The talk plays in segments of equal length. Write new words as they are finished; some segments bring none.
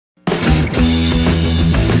Hello!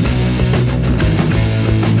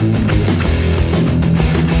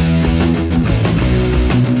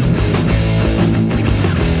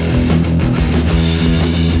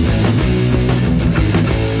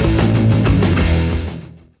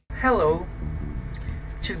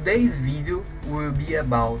 Today's video will be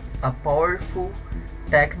about a powerful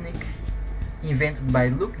technique invented by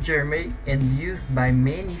Germain and used by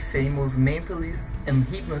many famous mentalists and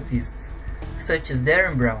hypnotists, such as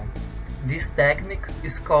Darren Brown. This technique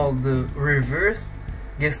is called the Reversed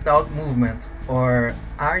Gestalt Movement, or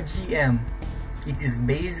RGM. It is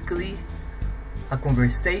basically a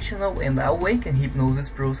conversational and awakened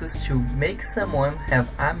hypnosis process to make someone have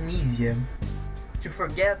amnesia, to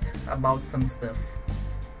forget about some stuff.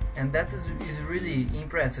 And that is really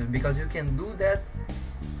impressive, because you can do that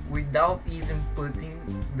without even putting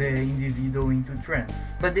the individual into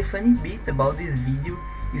trance. But the funny bit about this video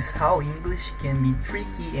is how English can be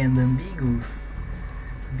tricky and ambiguous,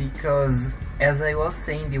 because as I was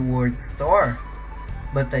saying the word store,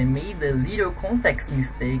 but I made a little context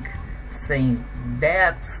mistake saying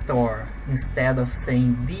that store instead of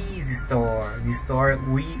saying this store, the store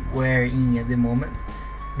we were in at the moment.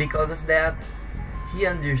 Because of that, he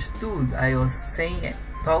understood I was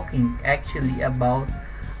talking actually about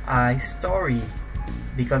a story,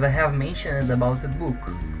 because I have mentioned about the book.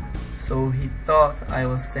 So he thought I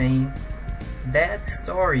was saying that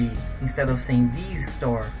story instead of saying this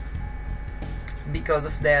store. Because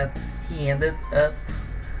of that, he ended up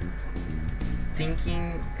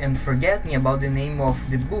thinking and forgetting about the name of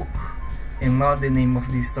the book and not the name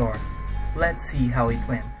of the store. Let's see how it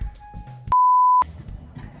went.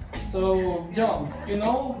 So, John, you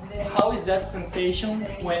know how is that sensation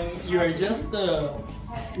when you are just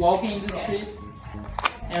walking in the streets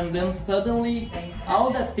and then suddenly all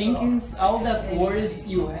that thinkings, all that worries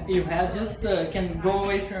you have just can go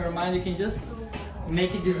away from your mind. You can just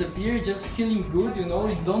make it disappear, just feeling good, you know.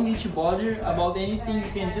 You don't need to bother about anything. You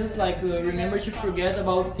can just remember to forget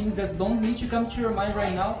about things that don't need to come to your mind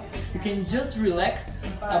right now. You can just relax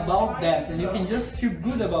about that, and you can just feel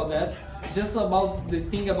good about that. Just about the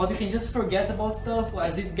thing about, you can just forget about stuff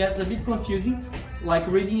as it gets a bit confusing, like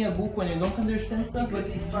reading a book when you don't understand stuff. But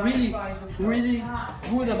it's really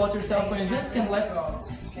good about yourself when you just can let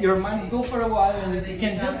your mind go for a while, and you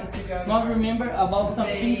can just not remember about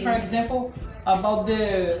something. For example, about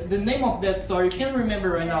the name of that story. You can't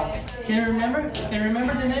remember right now. Can you remember? Can you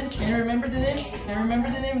remember the name? Can you remember the name? Can you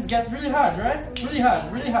remember the name? It gets really hard, right? Really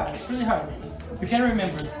hard, really hard, really hard. You can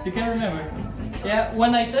remember. You can remember. Yeah,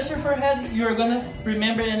 when I touch your forehead, you're gonna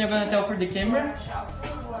remember, and you're gonna tell for the camera.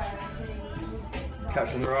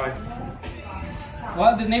 Catching the eye.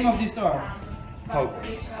 What the name of this story? Hope.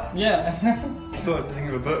 Yeah. I thought I was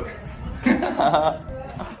thinking of a book.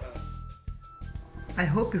 I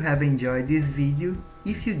hope you have enjoyed this video.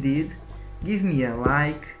 If you did, give me a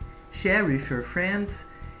like, share with your friends,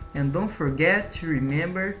 and don't forget to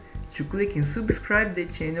remember to click and subscribe the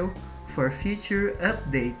channel for future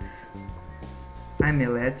updates. I'm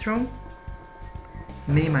Electron.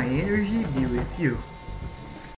 May my energy be with you.